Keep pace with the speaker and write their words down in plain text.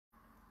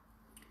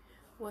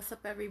What's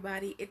up,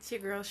 everybody? It's your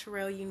girl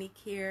Relle Unique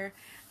here.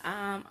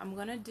 I'm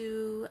gonna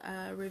do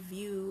a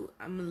review.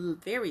 I'm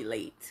very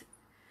late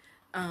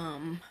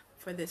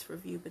for this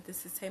review, but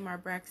this is Tamar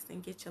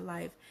Braxton, Get Your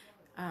Life,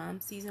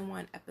 season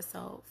 1,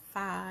 episode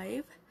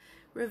 5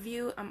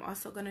 review. I'm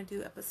also gonna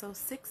do episode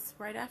 6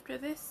 right after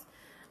this,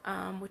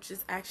 which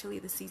is actually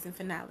the season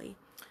finale.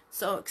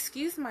 So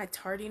excuse my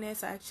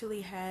tardiness. I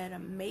actually had a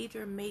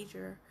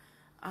major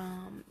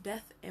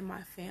death in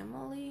my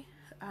family.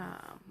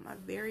 My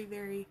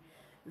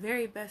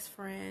very best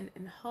friend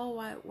in the whole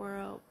wide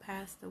world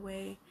passed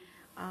away,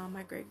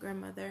 my great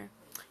grandmother.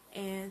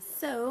 And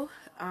so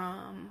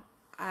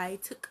I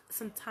took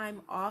some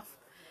time off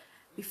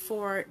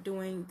before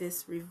doing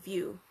this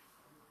review.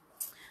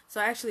 So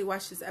I actually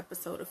watched this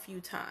episode a few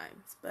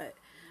times, but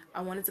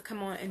I wanted to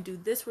come on and do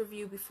this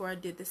review before I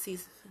did the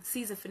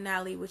season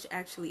finale, which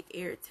actually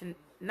aired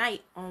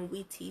tonight on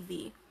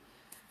WeTV.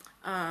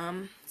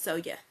 So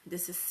yeah,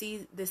 this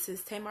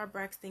is Tamar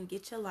Braxton,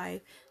 Get Your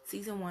Life,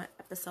 season 1,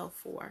 episode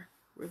 4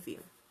 review.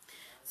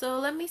 So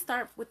let me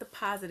start with the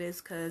positives,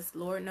 because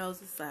Lord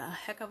knows it's a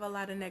heck of a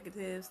lot of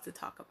negatives to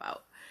talk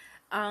about.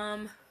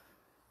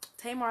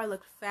 Tamar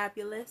looked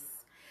fabulous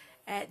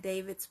at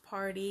David's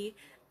party.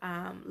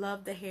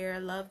 Loved the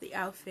hair, loved the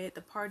outfit.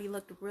 The party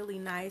looked really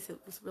nice. It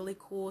was really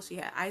cool. She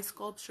had ice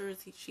sculptures.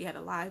 She had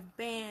a live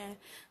band.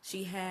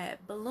 She had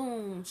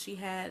balloons. She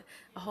had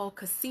a whole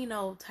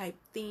casino type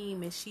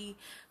theme, and she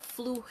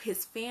flew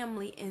his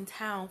family in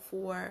town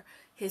for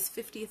his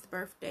 50th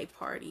birthday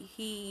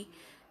party.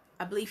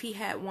 I believe he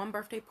had one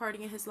birthday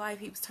party in his life.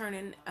 He was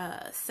turning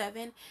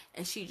 7,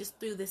 and she just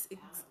threw this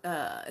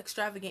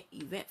extravagant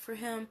event for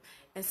him.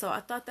 And so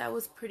I thought that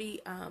was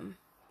pretty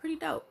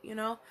dope,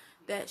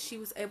 that she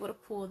was able to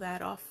pull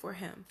that off for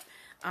him.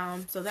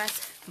 So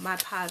that's my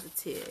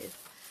positive.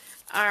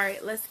 All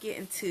right, let's get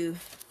into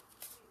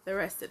the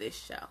rest of this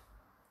show.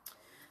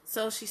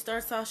 So she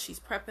starts off, she's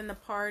prepping the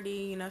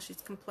party,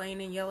 she's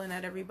complaining, yelling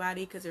at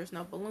everybody because there's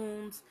no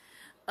balloons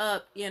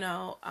up,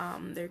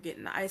 they're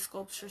getting the ice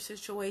sculpture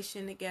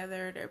situation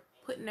together. They're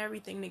putting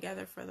everything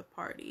together for the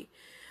party.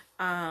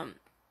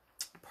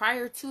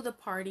 Prior to the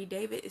party,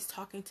 David is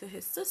talking to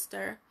his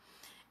sister,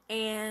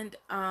 and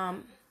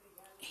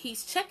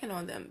he's checking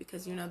on them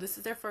because, this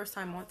is their first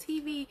time on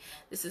TV.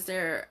 This is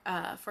their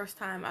first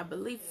time, I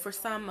believe, for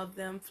some of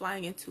them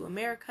flying into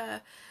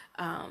America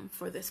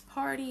for this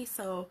party.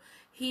 So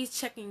he's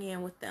checking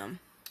in with them.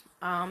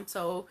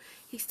 So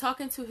he's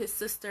talking to his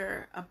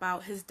sister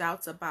about his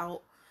doubts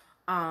about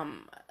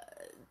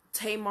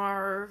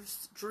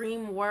Tamar's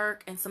dream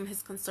work and some of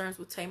his concerns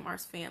with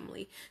Tamar's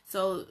family.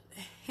 So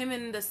him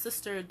and the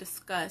sister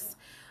discuss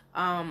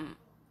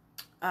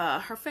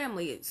her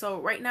family. So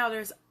right now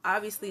there's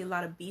obviously a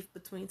lot of beef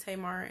between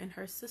Tamar and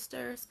her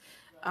sisters.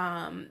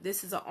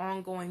 This is an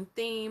ongoing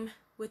theme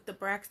with the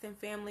Braxton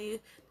family.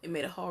 They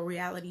made a whole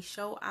reality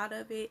show out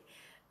of it.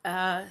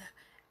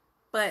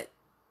 But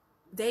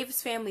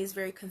David's family is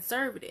very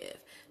conservative.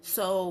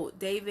 So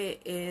David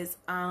is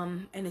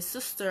and his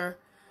sister,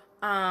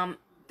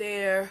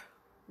 they're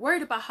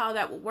worried about how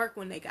that would work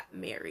when they got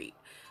married.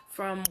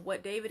 From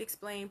what David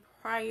explained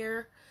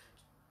prior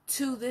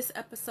to this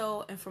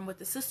episode, and from what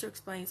the sister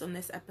explains on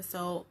this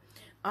episode,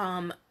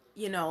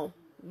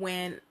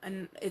 when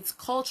it's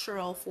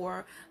cultural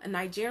for a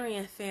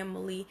Nigerian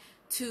family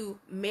to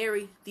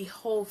marry the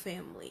whole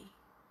family.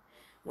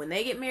 When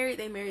they get married,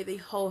 they marry the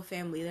whole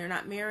family. They're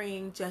not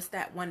marrying just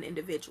that one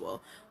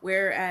individual.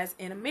 Whereas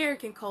in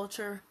American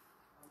culture,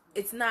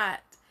 it's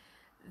not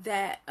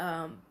that,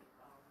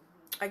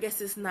 I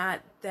guess it's not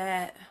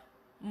that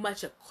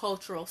much a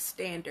cultural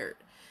standard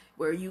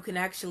where you can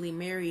actually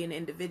marry an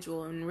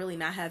individual and really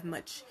not have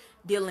much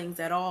dealings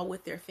at all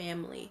with their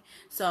family.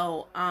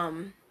 So,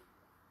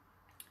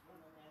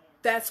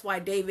 that's why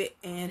David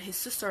and his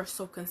sister are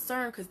so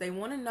concerned, because they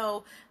want to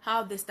know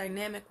how this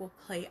dynamic will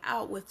play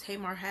out with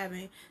Tamar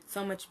having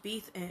so much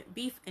beef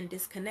and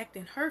disconnect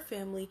in her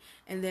family,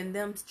 and then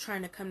them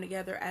trying to come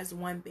together as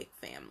one big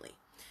family.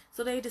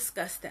 So they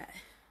discuss that.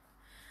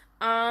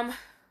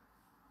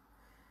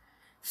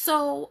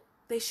 So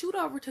they shoot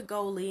over to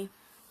Goldie.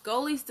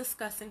 Goldie's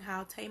discussing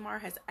how Tamar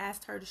has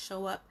asked her to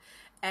show up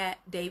at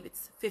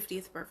David's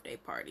 50th birthday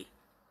party.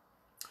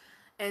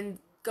 And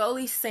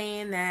Goldie's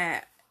saying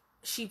that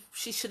she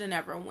should have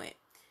never went.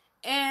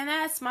 And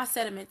that's my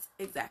sentiments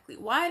exactly.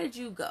 Why did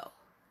you go?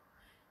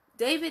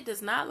 David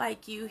does not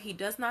like you. He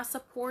does not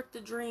support the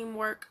dream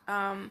work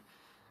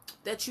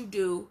that you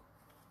do.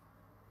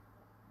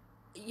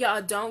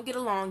 Y'all don't get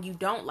along. You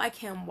don't like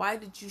him. Why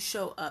did you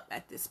show up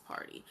at this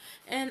party?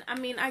 And I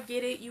mean, I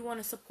get it. You want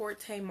to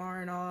support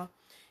Tamar and all.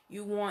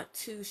 You want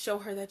to show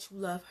her that you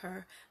love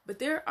her. But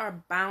there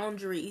are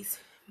boundaries.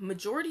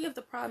 Majority of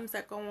the problems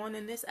that go on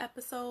in this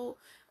episode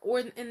or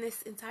in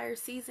this entire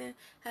season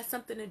has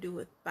something to do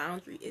with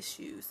boundary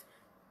issues.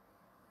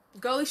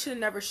 Goldie should have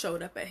never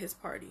showed up at his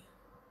party.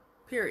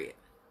 Period.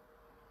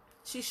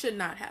 She should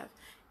not have.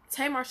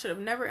 Tamar should have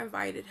never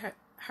invited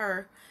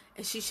her,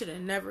 and she should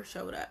have never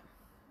showed up.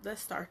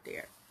 Let's start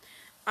there.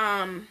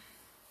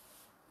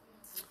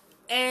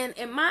 And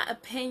in my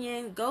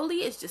opinion,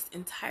 Goldie is just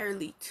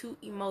entirely too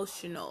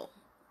emotional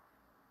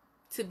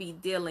to be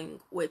dealing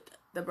with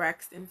the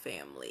Braxton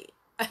family.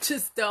 I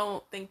just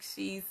don't think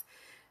she's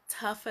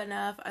tough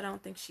enough. I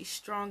don't think she's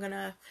strong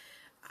enough.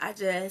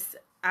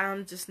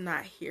 I'm just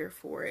not here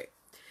for it.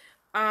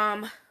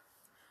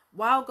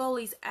 While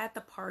Goldie's at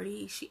the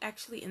party, she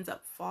actually ends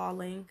up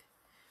falling.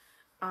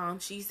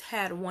 She's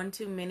had one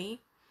too many,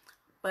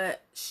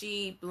 but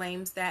she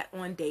blames that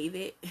on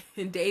David.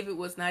 And David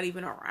was not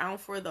even around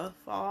for the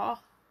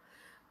fall.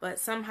 But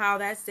somehow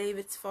that's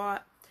David's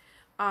fault.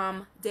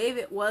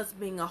 David was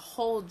being a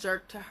whole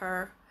jerk to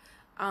her.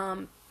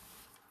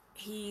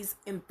 He's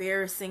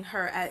embarrassing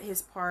her at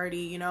his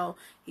party. You know,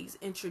 he's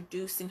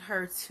introducing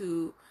her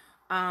to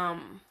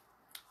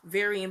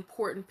very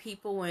important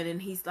people, and then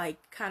he's like,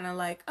 kind of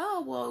like,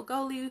 oh, well,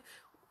 Goldie,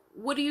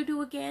 what do you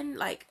do again?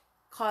 Like,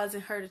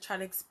 causing her to try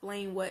to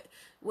explain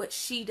what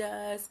she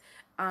does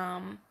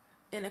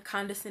in a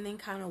condescending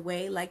kind of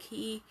way. Like,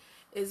 he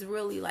is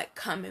really like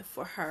coming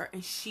for her,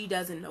 and she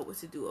doesn't know what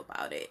to do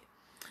about it.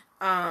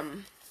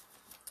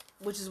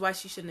 Which is why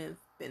she shouldn't have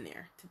been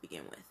there to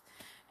begin with.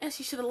 And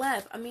she should have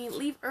left. I mean,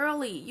 leave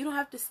early. You don't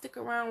have to stick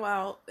around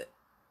while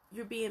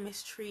you're being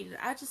mistreated.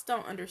 I just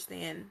don't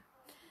understand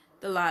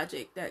the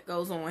logic that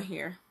goes on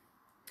here.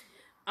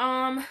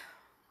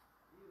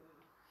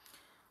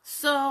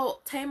 So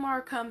Tamar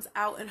comes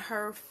out in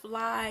her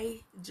fly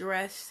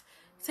dress.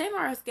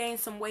 Tamar has gained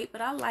some weight,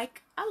 but I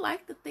like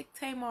the thick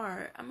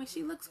Tamar. I mean,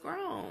 she looks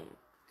grown.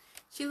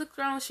 She looks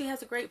grown. She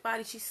has a great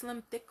body. She's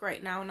slim thick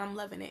right now, and I'm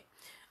loving it.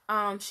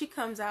 She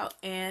comes out,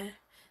 and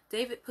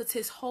David puts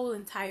his whole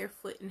entire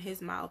foot in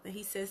his mouth, and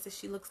he says that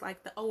she looks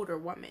like the older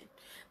woman.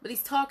 But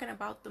he's talking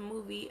about the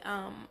movie,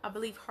 I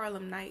believe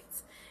Harlem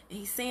Nights, and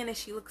he's saying that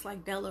she looks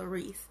like Della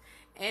Reese.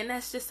 And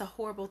that's just a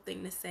horrible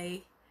thing to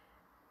say.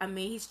 I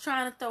mean, he's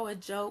trying to throw a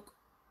joke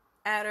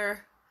at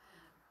her.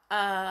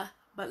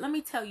 But let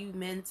me tell you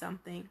men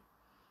something.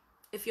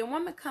 If your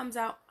woman comes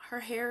out, her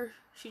hair,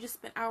 she just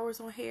spent hours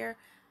on hair,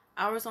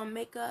 hours on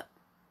makeup,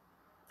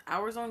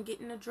 hours on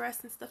getting a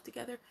dress and stuff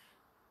together,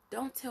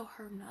 don't tell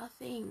her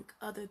nothing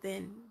other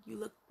than you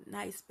look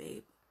nice,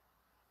 babe.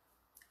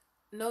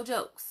 No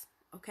jokes,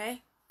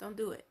 okay? Don't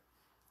do it.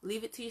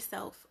 Leave it to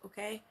yourself,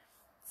 okay?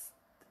 It's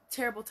a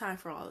terrible time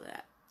for all of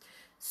that.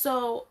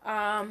 So,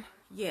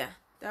 yeah,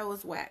 that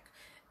was whack.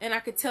 And I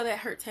could tell that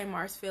hurt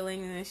Tamar's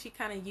feelings, and she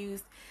kind of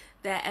used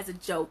that as a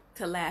joke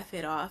to laugh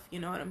it off, you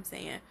know what I'm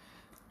saying?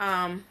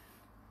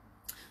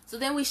 So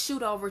then we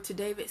shoot over to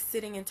David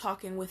sitting and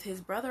talking with his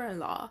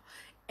brother-in-law,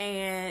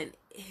 and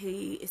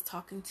he is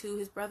talking to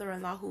his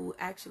brother-in-law, who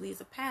actually is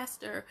a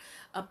pastor,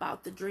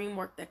 about the dream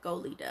work that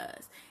Goldie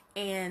does.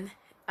 And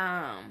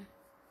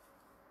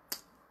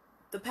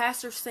the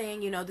pastor's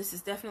saying, you know, this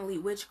is definitely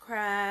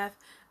witchcraft.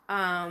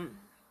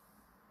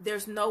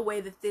 There's no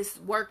way that this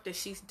work that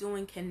she's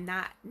doing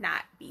cannot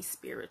not be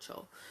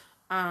spiritual.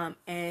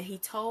 And he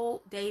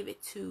told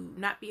David to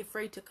not be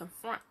afraid to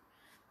confront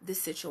this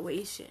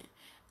situation.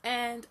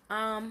 And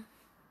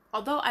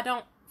although I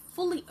don't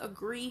fully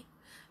agree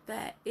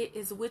that it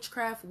is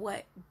witchcraft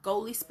what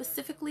Goldie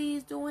specifically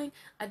is doing,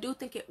 I do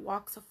think it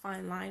walks a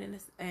fine line in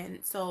this, and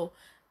so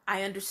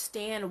I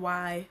understand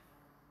why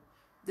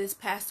this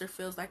pastor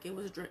feels like it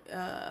was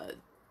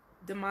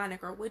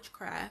demonic or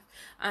witchcraft.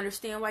 I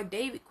understand why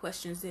David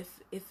questions if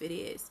it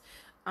is.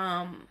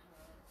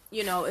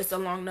 You know, it's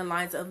along the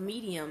lines of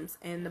mediums,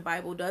 and the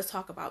Bible does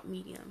talk about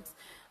mediums.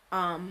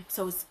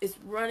 So it's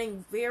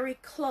running very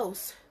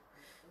close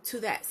to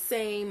that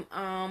same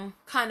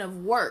kind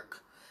of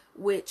work,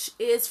 which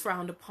is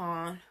frowned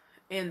upon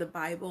in the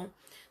Bible.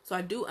 So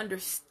I do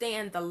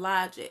understand the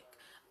logic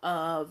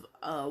of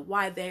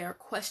why they are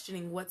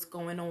questioning what's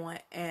going on.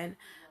 And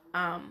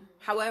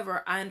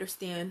however, I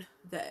understand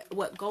that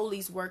what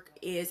Goldie's work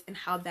is and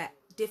how that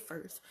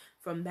differs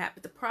from that.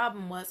 But the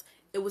problem was,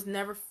 it was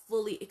never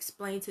fully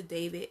explained to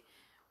David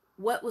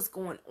what was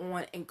going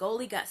on, and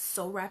Goldie got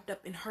so wrapped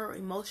up in her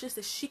emotions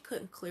that she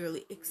couldn't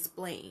clearly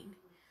explain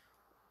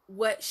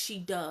what she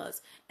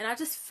does. And I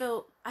just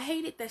felt, I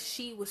hated that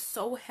she was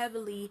so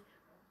heavily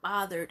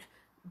bothered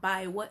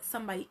by what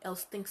somebody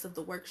else thinks of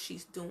the work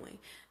she's doing.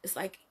 It's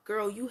like,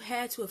 girl, you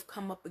had to have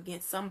come up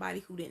against somebody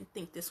who didn't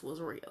think this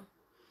was real.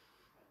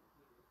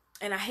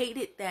 And I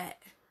hated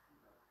that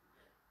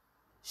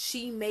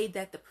she made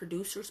that the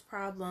producer's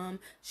problem.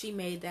 She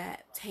made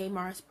that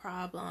Tamar's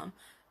problem.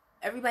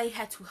 Everybody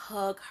had to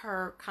hug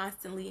her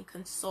constantly and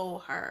console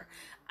her.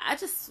 I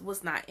just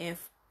was not in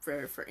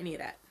for any of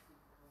that.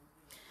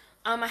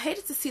 I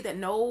hated to see that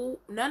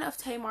none of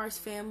Tamar's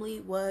family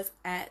was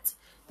at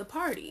the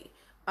party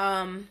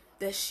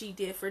that she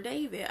did for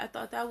David. I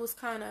thought that was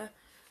kind of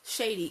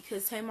shady,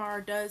 because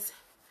Tamar does,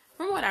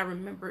 from what I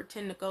remember,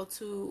 tend to go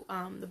to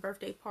the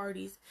birthday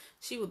parties.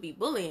 She would be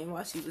bullying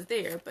while she was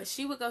there, but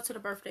she would go to the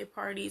birthday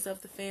parties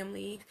of the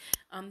family,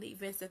 the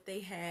events that they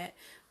had.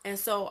 And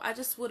so I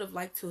just would have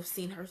liked to have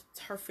seen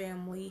her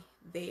family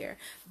there.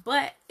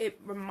 But it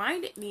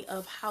reminded me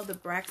of how the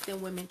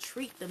Braxton women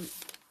treat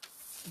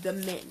the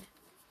men.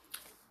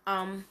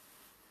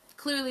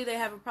 clearly they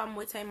have a problem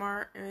with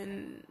Tamar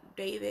and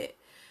David.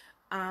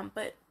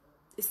 But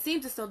it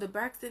seems as though the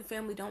Braxton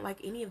family don't like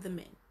any of the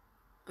men,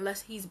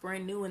 unless he's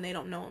brand new and they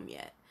don't know him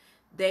yet.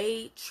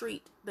 They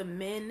treat the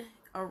men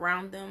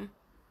around them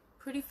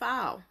pretty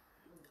foul,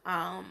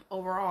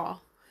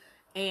 overall.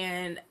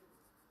 And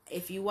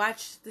if you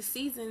watch the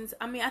seasons,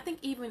 I mean, I think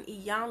even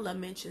Iyanla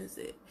mentions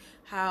it,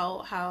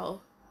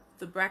 how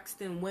the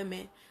Braxton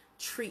women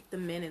treat the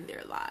men in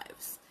their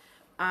lives.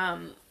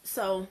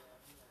 So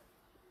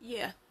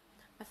yeah,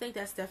 I think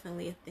that's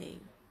definitely a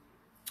thing.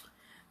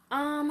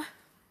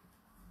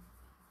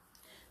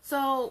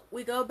 So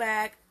we go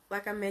back,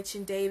 like I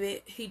mentioned,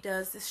 David, he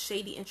does this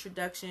shady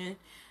introduction.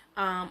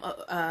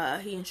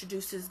 He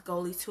introduces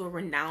Goldie to a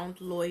renowned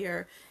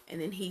lawyer,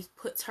 and then he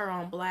puts her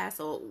on blast.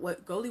 So,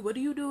 what, Goldie, what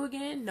do you do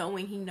again?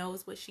 Knowing he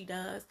knows what she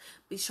does,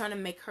 but he's trying to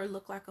make her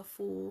look like a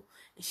fool,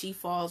 and she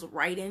falls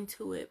right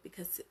into it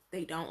because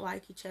they don't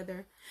like each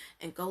other.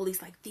 And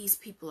Goldie's like, these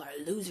people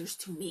are losers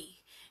to me,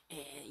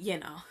 and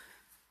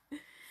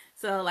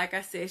So, like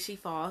I said, she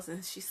falls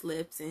and she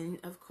slips, and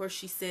of course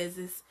she says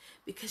this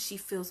because she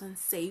feels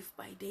unsafe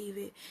by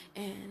David,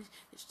 and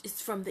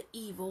it's from the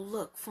evil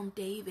look from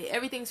David.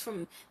 Everything's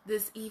from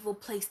this evil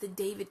place that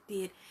David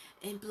did,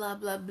 and blah,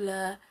 blah,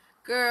 blah.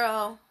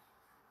 Girl,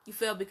 you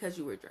fell because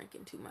you were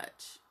drinking too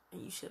much,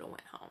 and you should have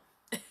went home.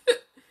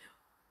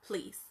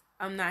 Please,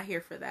 I'm not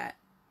here for that.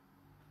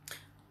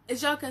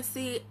 As y'all can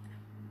see,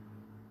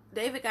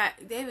 David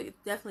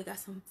definitely got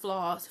some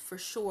flaws for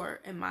sure,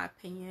 in my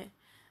opinion.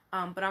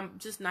 But I'm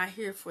just not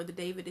here for the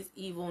David is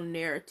evil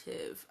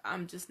narrative.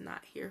 I'm just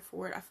not here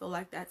for it. I feel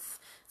like that's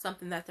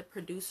something that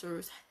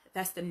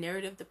that's the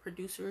narrative the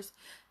producers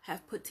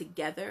have put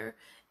together.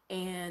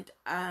 And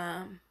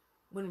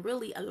when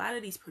really a lot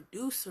of these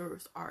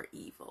producers are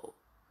evil.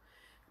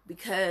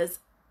 Because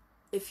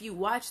if you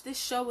watch, this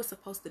show was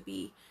supposed to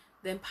be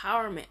the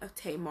empowerment of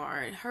Tamar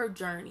and her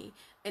journey.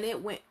 And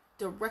it went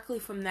directly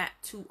from that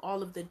to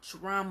all of the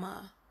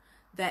drama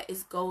that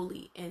is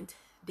Goldie and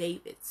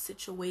David's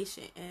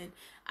situation. And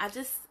I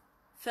just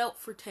felt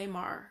for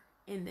Tamar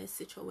in this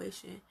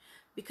situation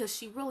because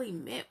she really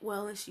meant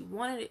well and she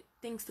wanted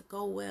things to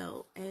go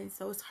well, and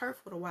so it's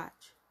hurtful to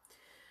watch.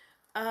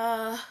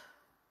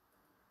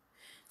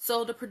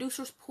 So the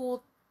producers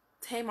pulled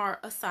Tamar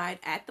aside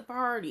at the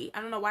party.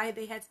 I don't know why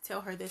they had to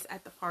tell her this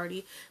at the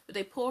party, but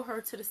they pull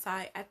her to the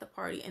side at the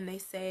party and they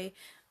say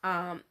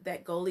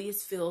that Goldie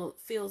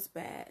feels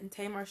bad, and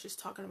Tamar's just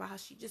talking about how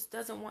she just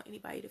doesn't want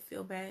anybody to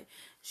feel bad.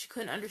 She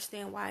couldn't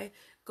understand why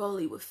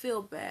Goldie would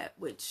feel bad,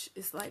 which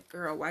is like,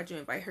 girl, why'd you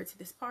invite her to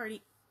this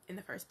party in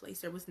the first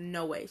place? There was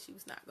no way she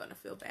was not gonna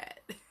feel bad.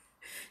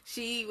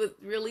 She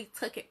really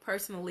took it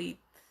personally,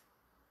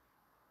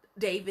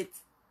 David,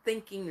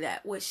 thinking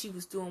that what she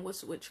was doing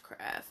was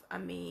witchcraft. I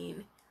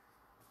mean,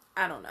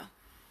 I don't know.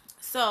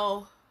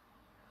 So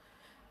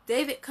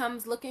David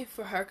comes looking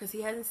for her because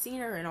he hasn't seen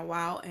her in a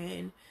while,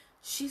 and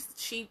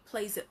she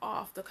plays it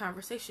off, the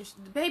conversation.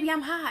 Baby,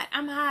 I'm hot.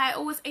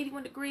 Oh, it's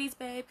 81 degrees,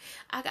 babe.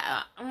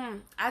 I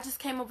just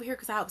came over here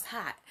because I was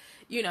hot,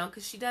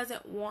 because she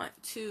doesn't want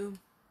to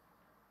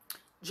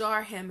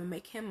jar him and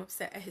make him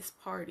upset at his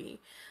party.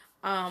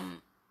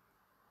 One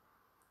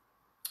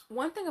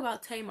thing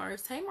about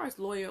Tamar's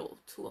loyal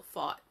to a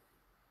fault.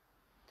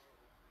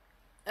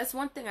 That's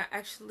one thing I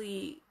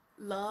actually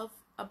love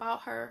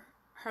about her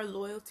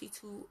loyalty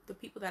to the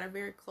people that are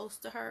very close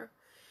to her.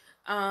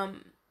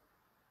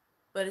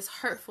 But it's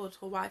hurtful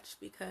to watch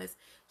because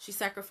she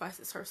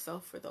sacrifices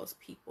herself for those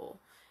people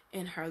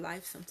in her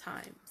life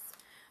sometimes.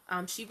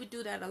 She would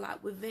do that a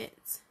lot with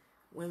Vince.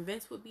 When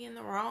Vince would be in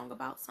the wrong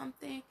about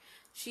something,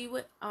 she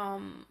would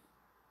lie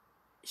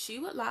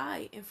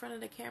in front of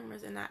the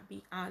cameras and not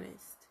be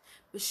honest.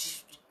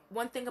 But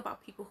one thing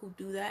about people who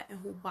do that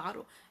and who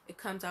bottle, it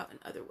comes out in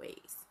other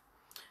ways.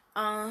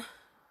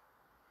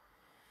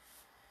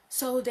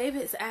 So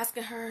David's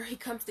asking her, he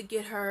comes to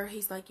get her.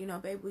 He's like,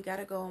 babe, we got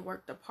to go and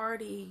work the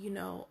party. We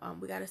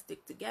got to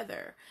stick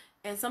together.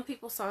 And some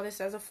people saw this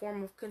as a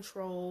form of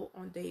control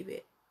on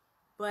David.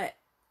 But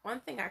one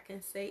thing I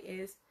can say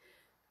is,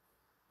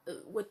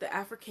 with the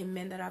African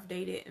men that I've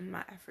dated and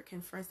my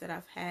African friends that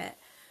I've had,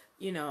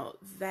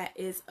 that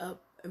is a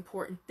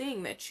important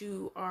thing, that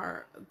you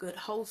are a good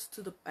host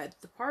to the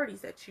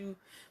parties that you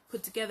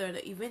put together,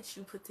 the events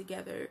you put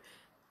together,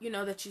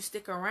 that you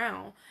stick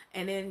around.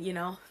 And then,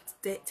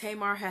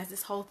 Tamar has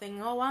this whole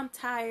thing, oh, I'm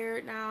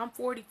tired now, I'm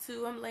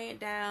 42, I'm laying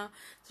down.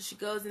 So she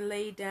goes and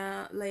lays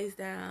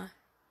down.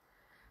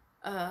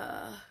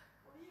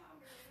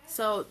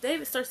 So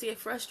David starts to get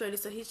frustrated,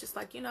 so he's just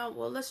like,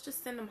 well, let's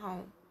just send him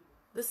home.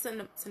 Let's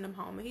send him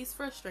home. And he's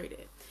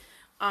frustrated.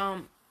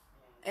 And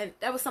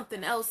that was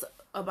something else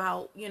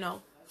about,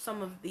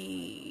 some of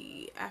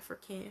the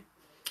African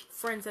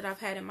friends that I've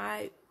had in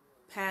my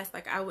past.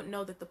 Like, I would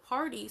know that the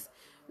parties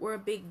were a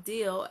big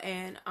deal,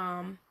 and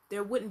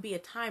there wouldn't be a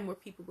time where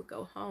people would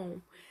go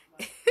home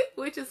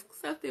which is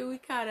something we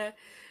kind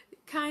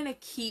of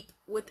keep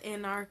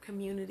within our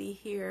community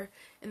here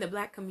in the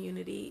Black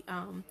community.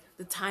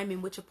 The time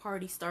in which a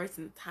party starts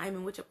and the time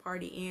in which a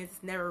party ends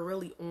is never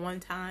really on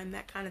time,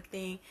 that kind of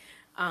thing.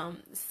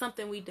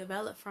 Something we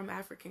developed from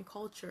African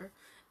culture.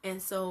 And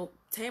so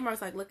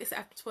Tamar's like, look, it's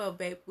after 12,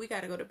 babe, we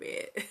gotta go to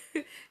bed.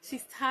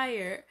 She's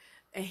tired,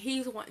 and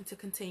he's wanting to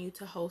continue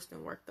to host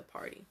and work the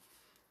party.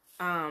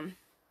 And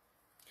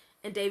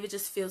David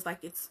just feels like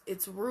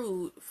it's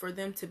rude for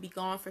them to be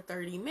gone for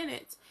 30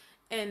 minutes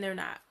and they're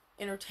not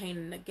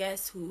entertaining the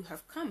guests who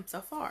have come so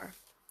far.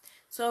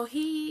 So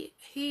he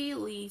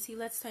leaves. He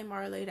lets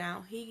Tamar lay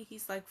down.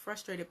 He's like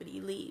frustrated, but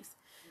he leaves.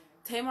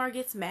 Tamar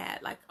gets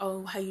mad, like,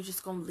 oh, how you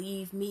just gonna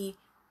leave me?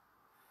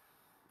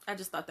 I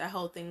just thought that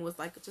whole thing was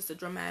like just a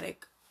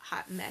dramatic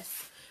hot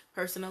mess,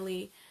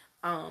 personally.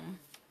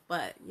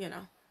 But you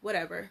know,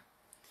 whatever.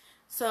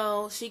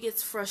 So she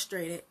gets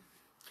frustrated.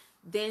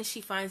 Then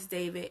she finds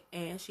David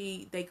and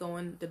they go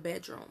in the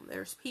bedroom.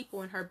 There's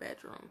people in her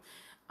bedroom.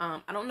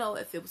 I don't know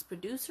if it was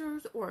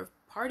producers or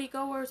party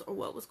goers or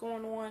what was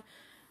going on.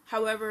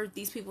 However,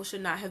 these people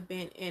should not have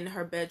been in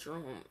her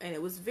bedroom, and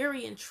it was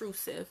very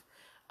intrusive.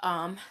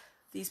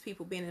 These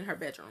people being in her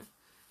bedroom.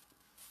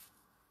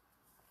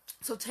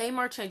 So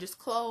Tamar changes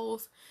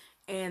clothes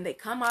and they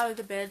come out of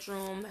the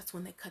bedroom. That's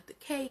when they cut the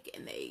cake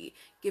and they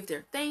give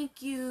their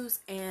thank yous,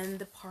 and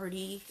the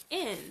party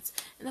ends.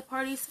 And the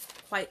party's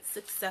quite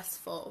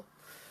successful.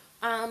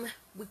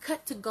 We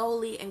cut to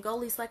Goldie, and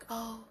Goldie's like,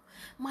 oh,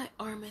 my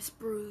arm is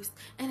bruised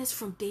and it's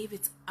from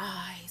David's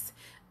eyes.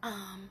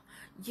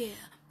 Yeah,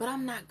 but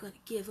I'm not gonna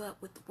give up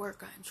with the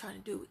work I'm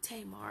trying to do with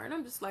Tamar. And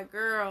I'm just like,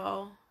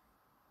 girl,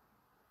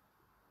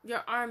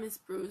 your arm is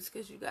bruised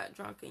because you got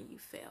drunk and you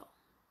fell.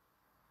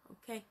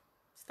 Okay?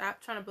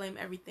 Stop trying to blame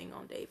everything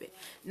on David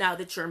now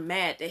that you're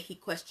mad that he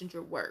questioned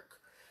your work.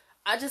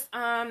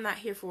 I'm not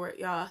here for it,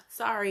 y'all.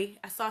 Sorry.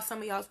 I saw some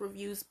of y'all's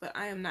reviews, but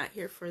I am not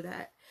here for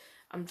that.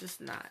 I'm just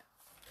not.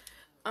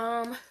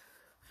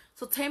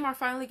 So Tamar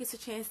finally gets a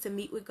chance to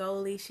meet with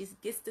Goldie. She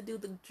gets to do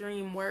the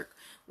dream work,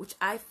 which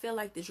I feel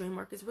like the dream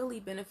work is really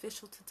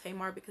beneficial to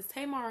Tamar because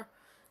Tamar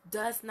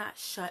does not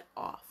shut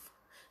off.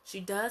 She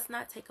does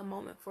not take a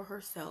moment for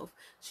herself.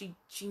 She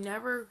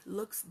never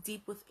looks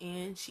deep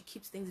within. She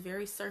keeps things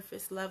very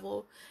surface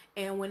level.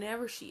 And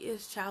whenever she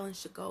is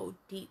challenged to go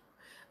deep,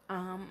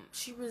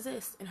 she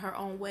resists in her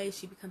own way.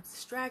 She becomes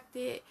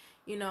distracted,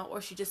 or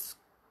she just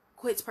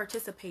quits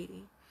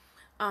participating.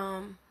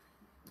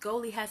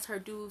 Goldie has her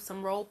do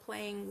some role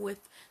playing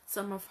with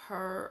some of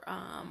her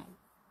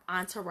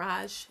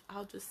entourage,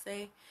 I'll just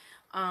say.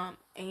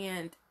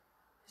 And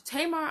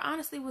Tamar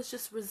honestly was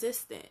just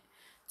resistant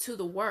to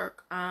the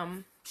work.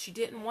 She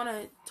didn't want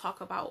to talk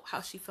about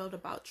how she felt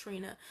about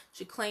Trina.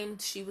 She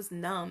claimed she was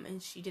numb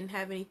and she didn't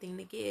have anything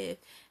to give.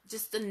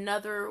 Just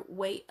another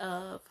way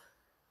of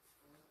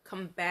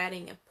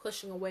combating and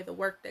pushing away the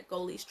work that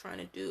Goldie's trying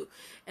to do.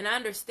 And I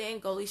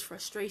understand Goldie's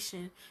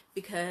frustration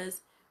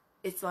because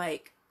it's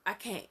like, I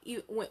can't,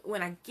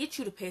 when I get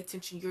you to pay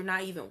attention, you're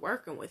not even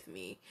working with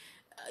me.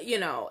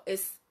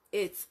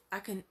 I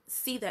can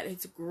see that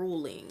it's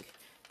grueling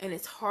and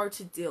it's hard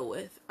to deal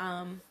with.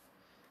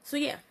 So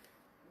yeah.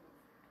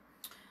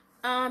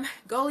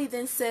 Goldie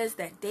then says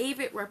that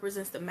David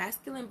represents the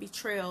masculine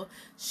betrayal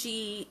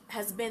she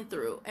has been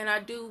through. And I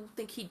do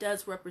think he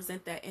does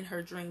represent that in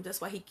her dreams. That's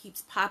why he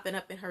keeps popping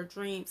up in her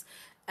dreams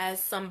as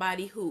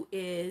somebody who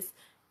is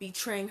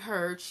betraying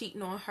her,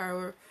 cheating on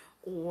her,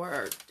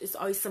 or it's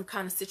always some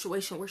kind of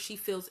situation where she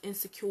feels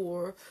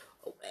insecure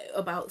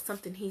about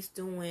something he's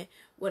doing,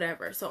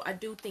 whatever. So I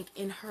do think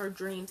in her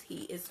dreams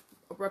he is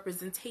a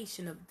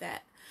representation of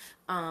that.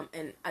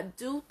 And I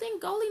do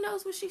think Goldie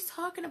knows what she's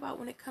talking about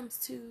when it comes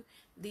to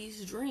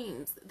these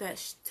dreams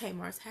that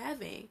Tamar's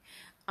having.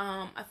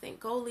 I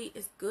think Goldie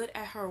is good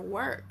at her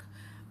work.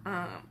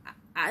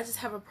 I just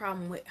have a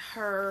problem with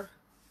her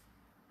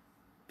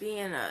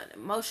being an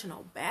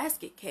emotional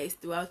basket case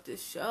throughout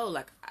this show.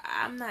 Like,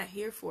 I'm not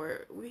here for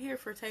it. We're here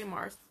for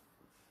Tamar's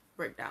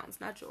breakdowns,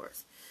 not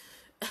yours.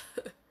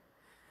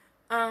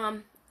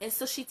 And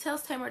so she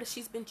tells Tamar that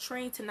she's been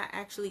trained to not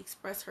actually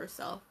express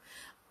herself.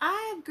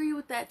 I agree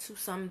with that to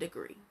some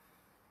degree.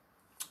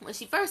 When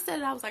she first said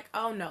it, I was like,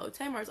 oh no,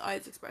 Tamar's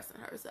always expressing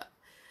herself.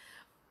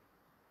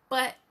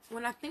 But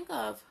when I think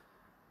of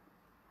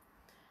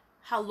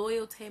how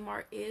loyal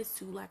Tamar is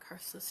to, like, her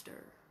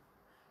sister,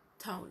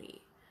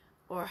 Tony,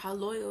 or how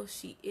loyal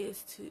she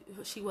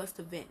was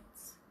to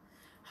Vince,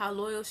 how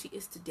loyal she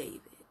is to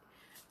David,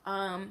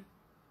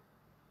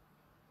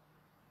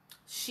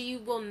 she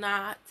will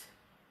not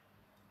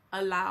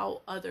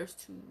allow others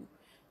to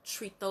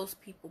treat those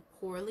people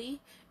poorly.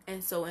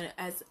 And so in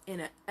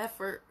an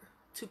effort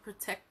to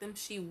protect them,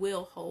 she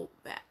will hold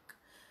back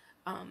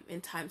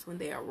in times when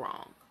they are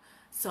wrong.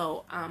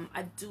 So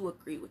I do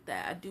agree with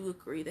that. I do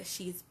agree that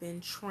she's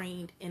been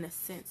trained in a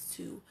sense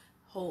to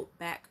hold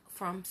back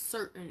from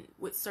certain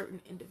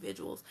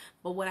individuals.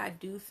 But what I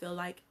do feel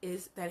like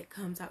is that it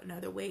comes out in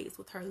other ways,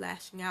 with her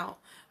lashing out,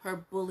 her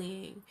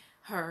bullying,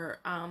 her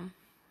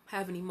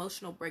having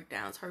emotional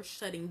breakdowns, her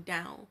shutting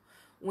down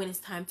when it's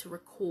time to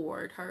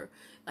record her.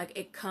 Like,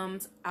 it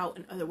comes out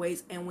in other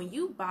ways. And when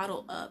you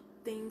bottle up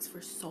things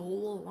for so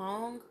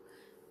long,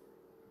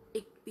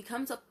 it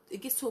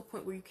gets to a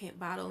point where you can't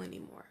bottle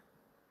anymore.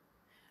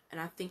 And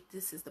I think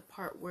this is the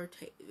part where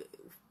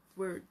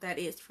that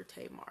is for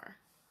Tamar.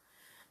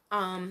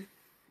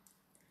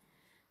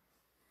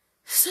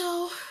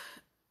 So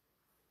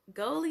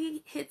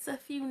Goldie hits a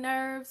few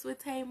nerves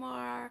with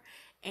Tamar,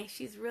 and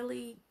she's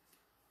really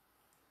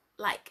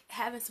like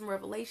having some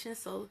revelations.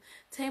 So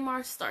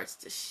Tamar starts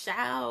to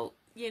shout,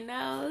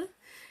 and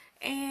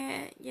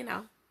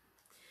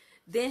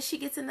then she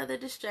gets another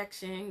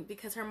distraction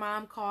because her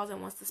mom calls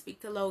and wants to speak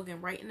to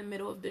Logan right in the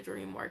middle of the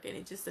dream work. And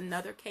it's just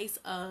another case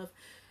of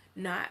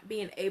not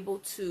being able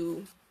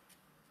to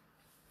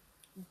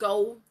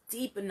go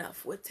deep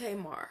enough with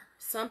Tamar.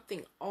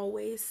 Something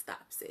always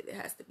stops it. It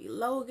has to be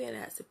Logan,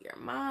 it has to be her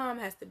mom,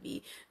 it has to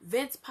be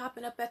Vince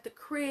popping up at the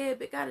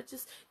crib, it gotta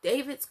just,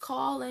 David's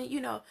calling,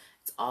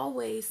 it's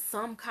always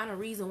some kind of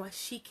reason why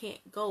she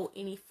can't go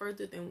any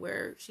further than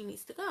where she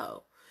needs to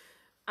go.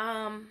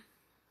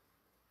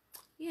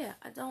 Yeah,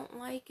 I don't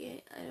like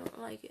it.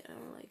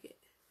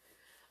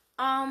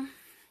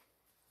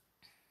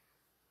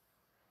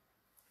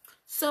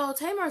 So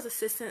Tamar's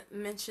assistant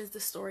mentions the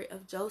story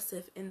of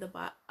Joseph in the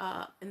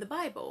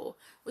Bible,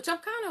 which I'm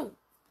kind of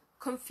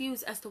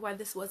confused as to why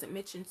this wasn't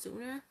mentioned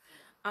sooner.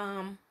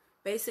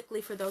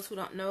 Basically, for those who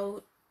don't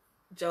know,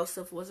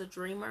 Joseph was a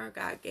dreamer.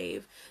 God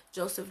gave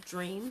Joseph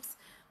dreams.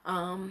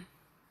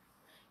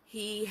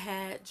 He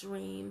had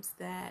dreams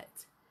that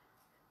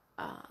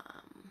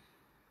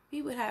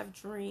he would have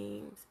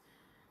dreams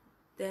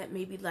that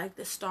maybe like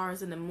the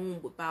stars and the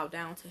moon would bow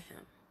down to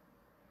him.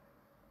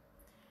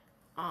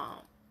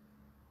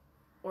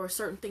 Or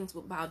certain things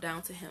would bow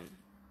down to him.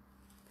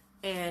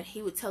 And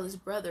he would tell his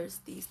brothers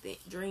these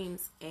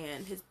dreams,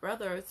 and his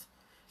brothers,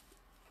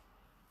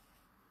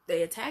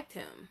 they attacked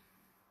him.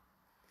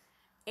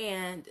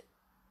 And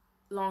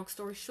long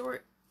story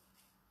short,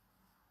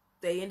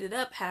 they ended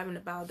up having to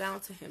bow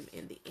down to him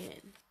in the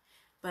end.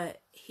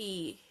 But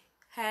he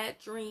had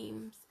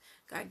dreams.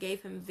 God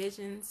gave him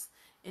visions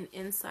and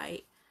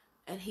insight,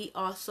 and he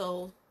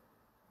also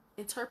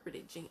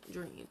interpreted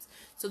dreams.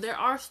 So there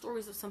are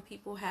stories of some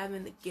people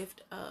having the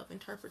gift of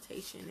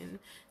interpretation and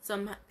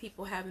some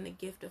people having the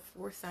gift of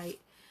foresight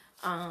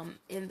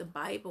in the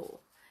Bible.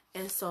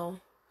 And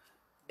so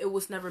it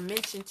was never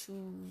mentioned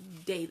to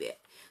David.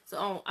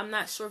 So I'm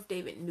not sure if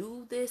David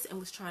knew this and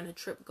was trying to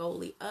trip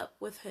Goldie up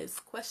with his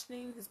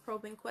questioning, his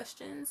probing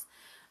questions,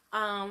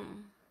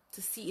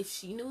 to see if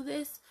she knew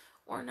this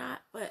or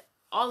not. But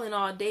all in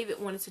all,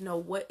 David wanted to know,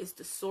 what is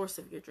the source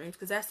of your dreams?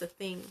 Because that's the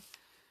thing.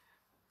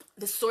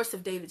 The source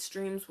of David's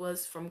dreams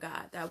was from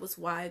God. That was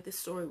why this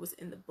story was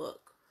in the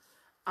book.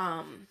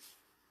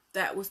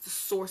 That was the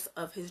source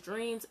of his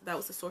dreams. That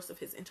was the source of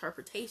his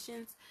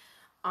interpretations.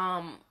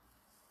 And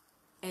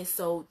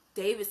so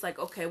David's like,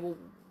 okay, well,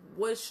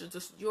 what's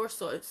your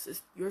source?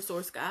 Is your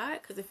source God?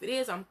 Because if it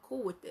is, I'm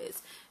cool with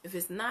this. If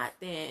it's not,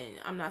 then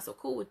I'm not so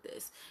cool with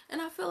this.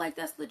 And I feel like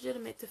that's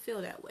legitimate to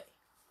feel that way.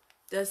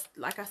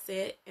 Like I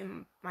said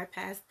in my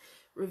past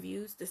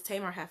reviews, does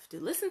Tamar have to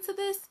listen to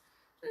this?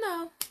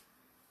 No.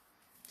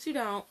 She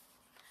don't.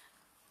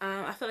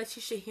 I feel like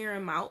she should hear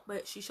him out,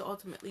 but she should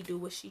ultimately do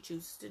what she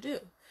chooses to do.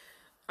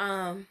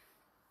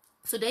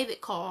 So David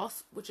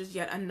calls, which is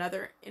yet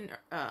another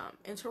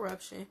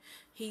interruption.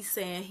 He's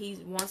saying he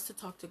wants to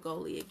talk to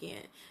Goldie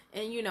again.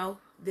 And,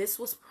 this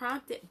was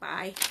prompted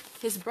by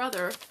his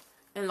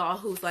brother-in-law,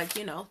 who's like,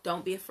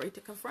 don't be afraid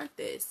to confront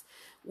this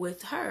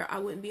with her. I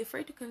wouldn't be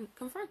afraid to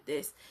confront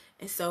this.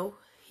 And so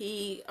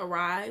he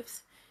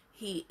arrives.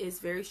 He is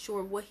very sure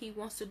of what he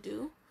wants to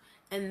do.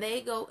 And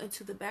they go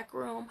into the back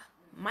room,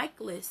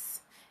 mic-less.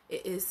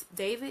 It is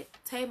David,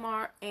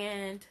 Tamar,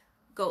 and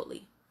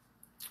Goldie.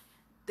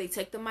 They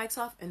take the mics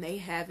off and they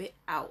have it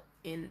out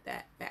in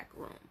that back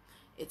room.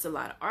 It's a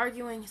lot of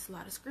arguing. It's a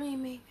lot of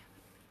screaming.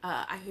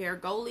 I hear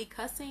Goldie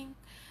cussing.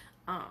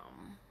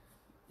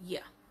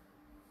 Yeah.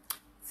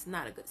 It's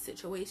not a good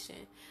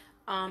situation.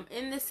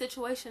 In this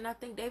situation, I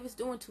think David's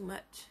doing too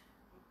much.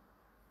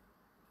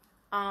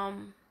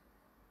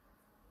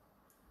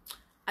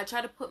 I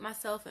try to put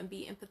myself and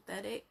be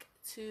empathetic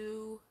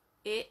to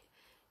it.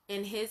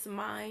 In his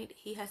mind,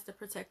 he has to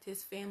protect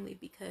his family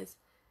because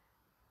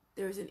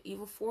there's an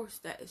evil force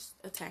that is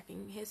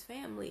attacking his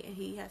family, and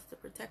he has to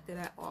protect it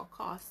at all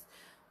costs.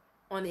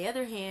 On the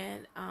other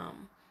hand,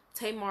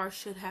 Tamar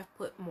should have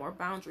put more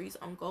boundaries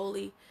on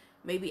Goldie,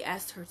 maybe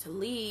asked her to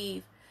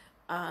leave,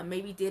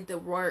 maybe did the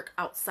work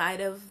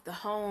outside of the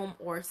home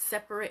or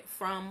separate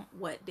from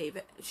what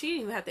David. She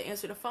didn't even have to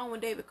answer the phone when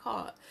David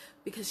called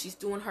because she's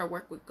doing her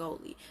work with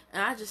Goldie.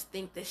 And I just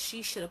think that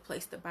she should have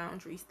placed the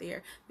boundaries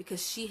there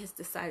because she has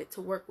decided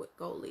to work with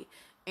Goldie.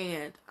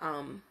 And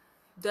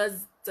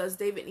does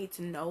David need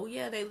to know?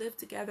 Yeah, they live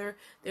together.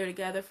 They're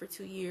together for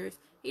 2 years.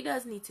 He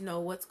does need to know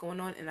what's going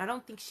on. And I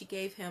don't think she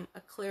gave him a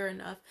clear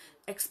enough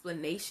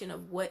explanation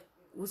of what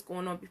was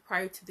going on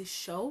prior to this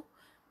show,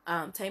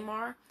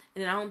 Tamar.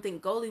 And I don't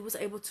think Goldie was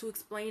able to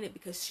explain it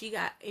because she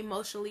got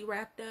emotionally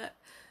wrapped up.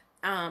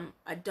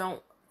 I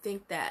don't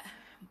think that,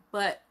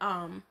 but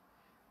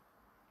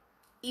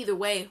either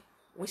way,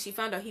 when she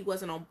found out he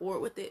wasn't on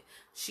board with it,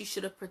 she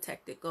should have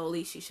protected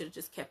Goldie. She should have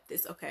just kept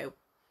this. Okay,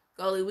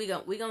 Goldie, we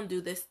gonna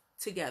do this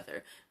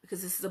together,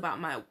 because this is about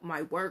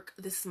my work.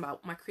 This is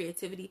about my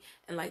creativity.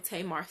 And like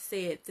Tamar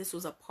said, this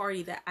was a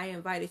party that I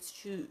invited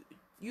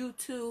you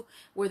to,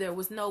 where there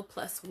was no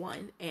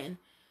 +1, and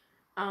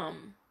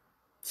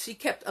she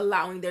kept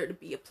allowing there to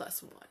be a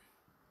 +1,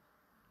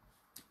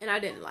 and I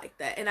didn't like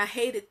that, and I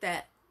hated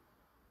that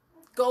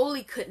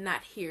Goldie could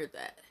not hear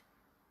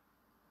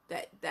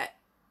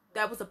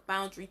that was a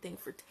boundary thing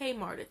for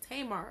Tamar. That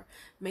Tamar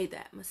made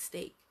that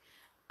mistake.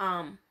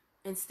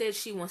 Instead,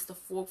 she wants to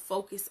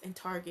focus and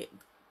target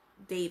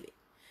David.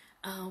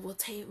 Well,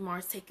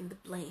 Tamar's taking the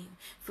blame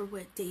for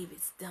what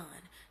David's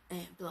done,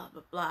 and blah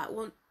blah blah.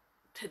 Well,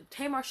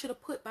 Tamar should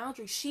have put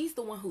boundaries. She's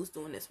the one who's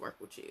doing this work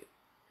with you,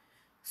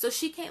 so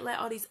she can't let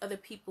all these other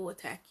people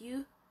attack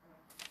you.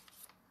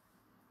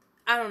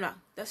 I don't know.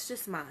 That's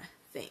just my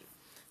thing.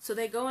 So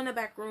they go in the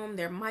back room.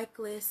 They're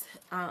micless.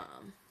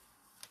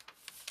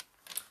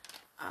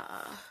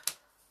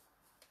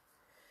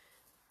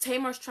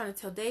 Tamar's trying to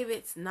tell David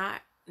it's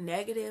not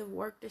negative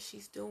work that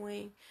she's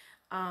doing.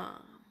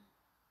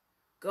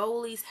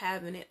 Goldie's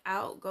having it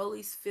out.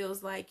 Goldie's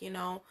feels like,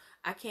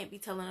 I can't be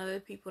telling other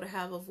people to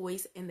have a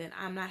voice and then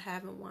I'm not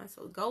having one.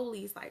 So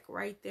Goldie's like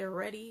right there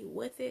ready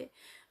with it.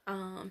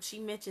 She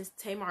mentions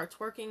Tamar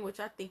twerking, which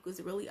I think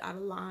was really out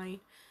of line.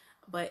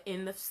 But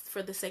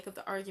for the sake of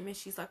the argument,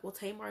 she's like, well,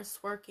 Tamar's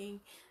twerking.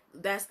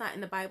 That's not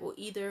in the Bible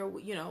either.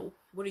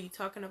 What are you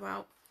talking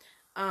about?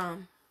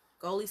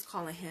 Goldie's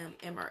calling him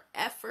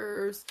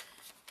MRFers,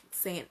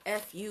 saying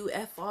F you,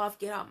 F off,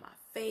 get out my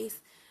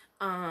face.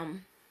 You're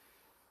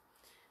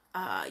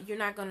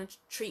not gonna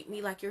treat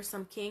me like you're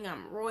some king.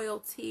 I'm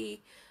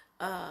royalty.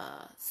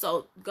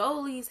 So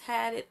Goldie's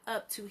had it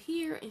up to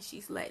here, and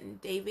she's letting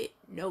David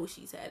know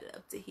she's had it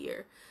up to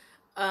here.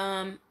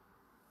 I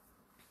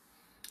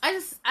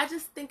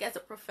just think as a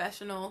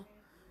professional,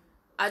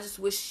 I just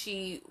wish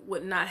she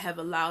would not have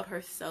allowed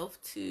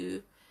herself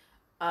to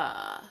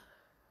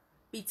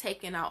be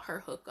taking out her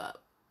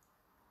hookup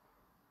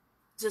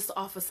just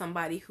off of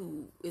somebody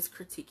who is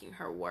critiquing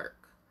her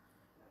work.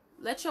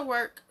 Let your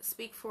work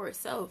speak for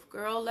itself,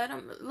 girl. Let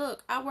them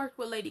look. I worked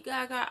with Lady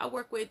Gaga. I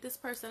work with this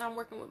person. I'm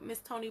working with Miss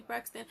Toni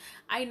Braxton.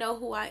 I know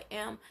who I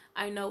am.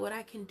 I know what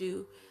I can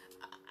do.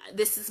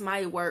 This is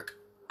my work.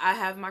 I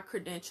have my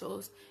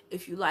credentials.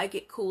 If you like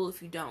it, cool.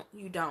 If you don't,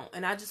 you don't.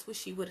 And I just wish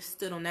she would have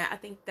stood on that. I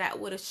think that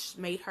would have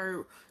made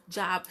her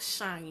job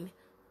shine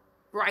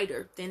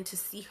brighter than to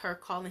see her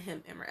calling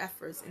him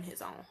MRFers in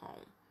his own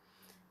home.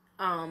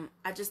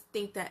 I just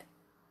think that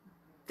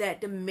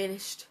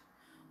diminished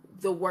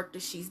the work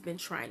that she's been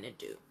trying to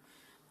do.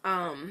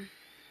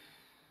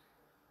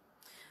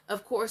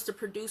 Of course, the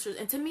producers,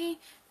 and to me,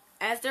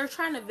 as they're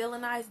trying to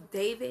villainize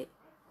David,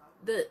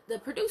 the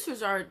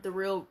producers are the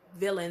real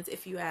villains,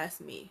 if you ask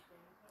me.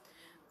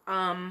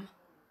 Of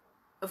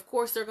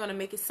course, they're going to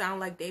make it sound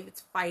like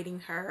David's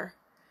fighting her.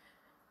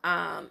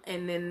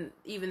 And then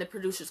even the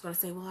producer's going to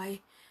say, well,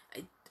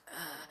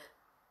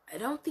 I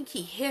don't think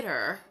he hit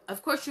her.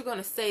 Of course, you're going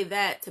to say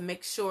that to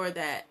make sure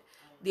that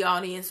the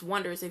audience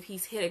wonders if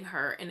he's hitting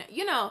her. And,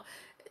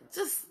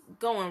 just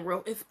going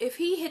real. If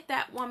he hit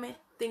that woman,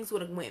 things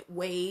would have went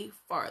way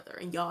farther.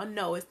 And y'all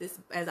know, as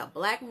a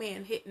black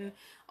man hitting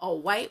a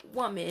white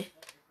woman,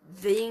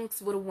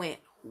 things would have went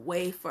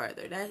way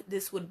further.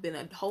 This would have been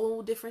a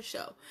whole different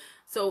show.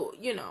 So,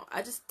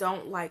 I just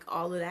don't like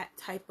all of that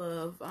type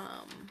of,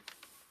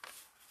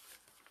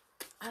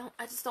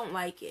 I just don't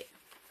like it.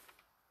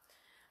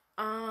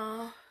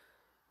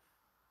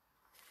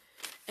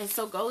 And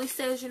so Goldie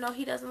says,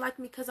 he doesn't like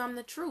me because I'm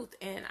the truth,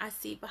 and I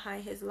see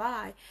behind his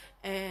lie,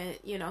 and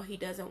he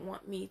doesn't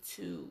want me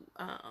to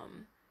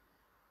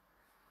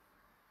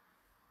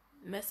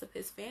mess up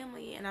his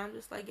family, and I'm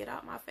just like, get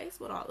out my face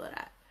with all of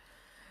that.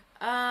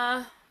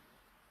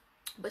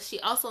 But she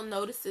also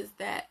notices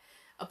that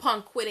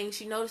upon quitting,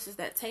 she notices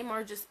that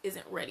Tamar just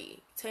isn't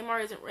ready. Tamar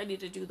isn't ready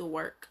to do the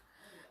work,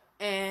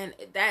 and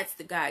that's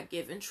the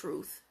God-given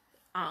truth.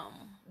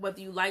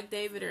 Whether you like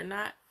David or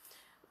not,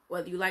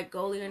 whether you like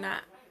Goldie or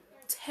not,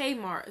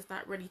 Tamar is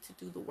not ready to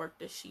do the work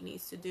that she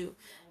needs to do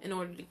in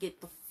order to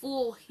get the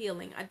full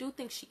healing. I do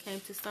think she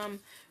came to some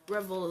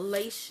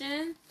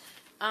revelation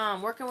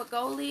working with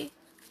Goldie,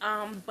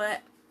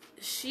 but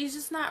she's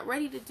just not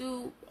ready to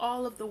do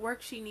all of the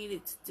work she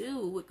needed to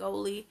do with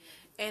Goldie,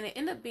 and it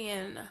ended up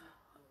being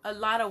a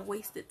lot of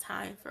wasted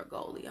time for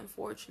Goldie,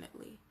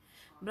 unfortunately.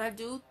 But I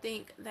do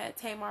think that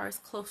Tamar is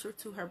closer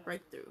to her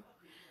breakthrough,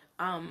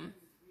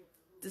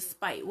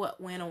 despite what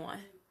went on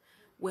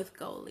with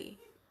Goldie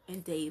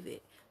and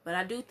David. But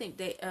I do think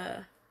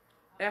that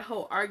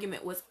whole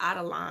argument was out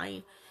of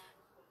line.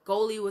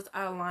 Goldie was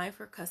out of line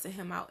for cussing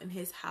him out in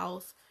his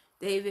house.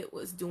 David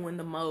was doing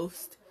the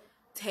most.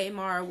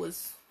 Tamar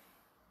was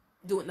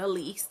doing the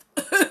least.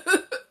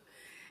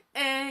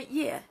 And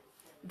yeah,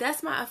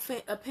 that's my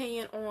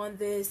opinion on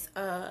this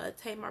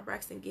Tamar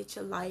Braxton Get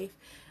Your Life.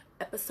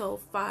 episode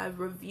 5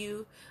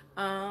 review.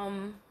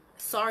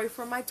 Sorry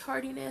for my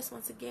tardiness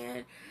once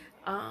again.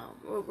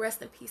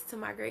 Rest in peace to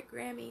my great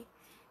Grammy.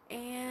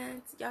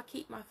 And y'all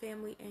keep my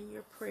family in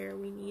your prayer.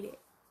 We need it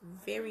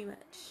very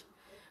much.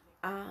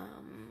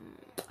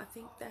 I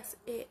think that's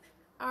it.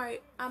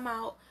 Alright, I'm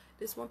out.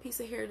 This one piece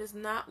of hair does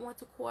not want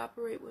to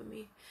cooperate with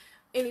me.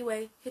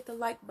 Anyway, hit the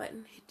like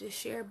button, hit the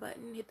share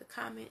button, hit the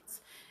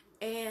comments,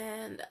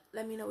 and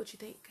let me know what you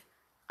think.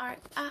 Alright,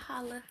 I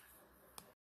holla.